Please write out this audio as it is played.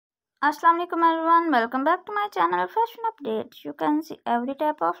Assalamualaikum everyone, welcome back to my channel Fashion Updates. You can see every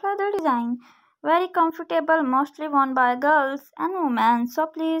type of leather design, very comfortable, mostly worn by girls and women. So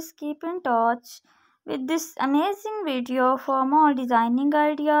please keep in touch with this amazing video for more designing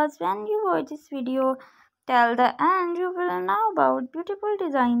ideas. When you watch this video till the end, you will know about beautiful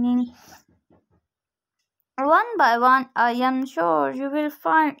designing. One by one, I am sure you will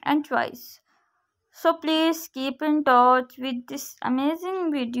find and choice. So please keep in touch with this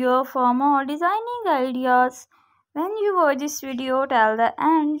amazing video for more designing ideas. When you watch this video till the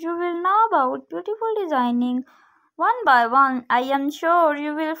end, you will know about beautiful designing. One by one, I am sure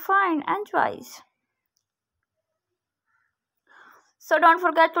you will find and choice. So don't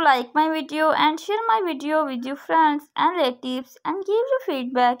forget to like my video and share my video with your friends and relatives and give your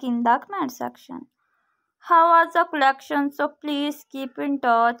feedback in the comment section. How was the collection? So please keep in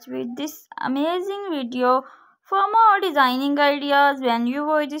touch with this amazing video for more designing ideas. When you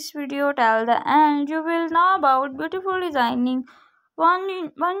watch this video till the end, you will know about beautiful designing.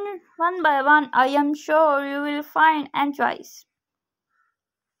 One by one, I am sure you will find and choice.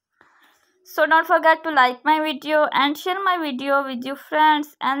 So don't forget to like my video and share my video with your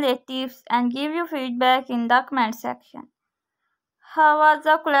friends and relatives and give your feedback in the comment section. How was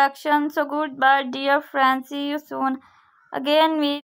the collection? So goodbye dear friends, see you soon again with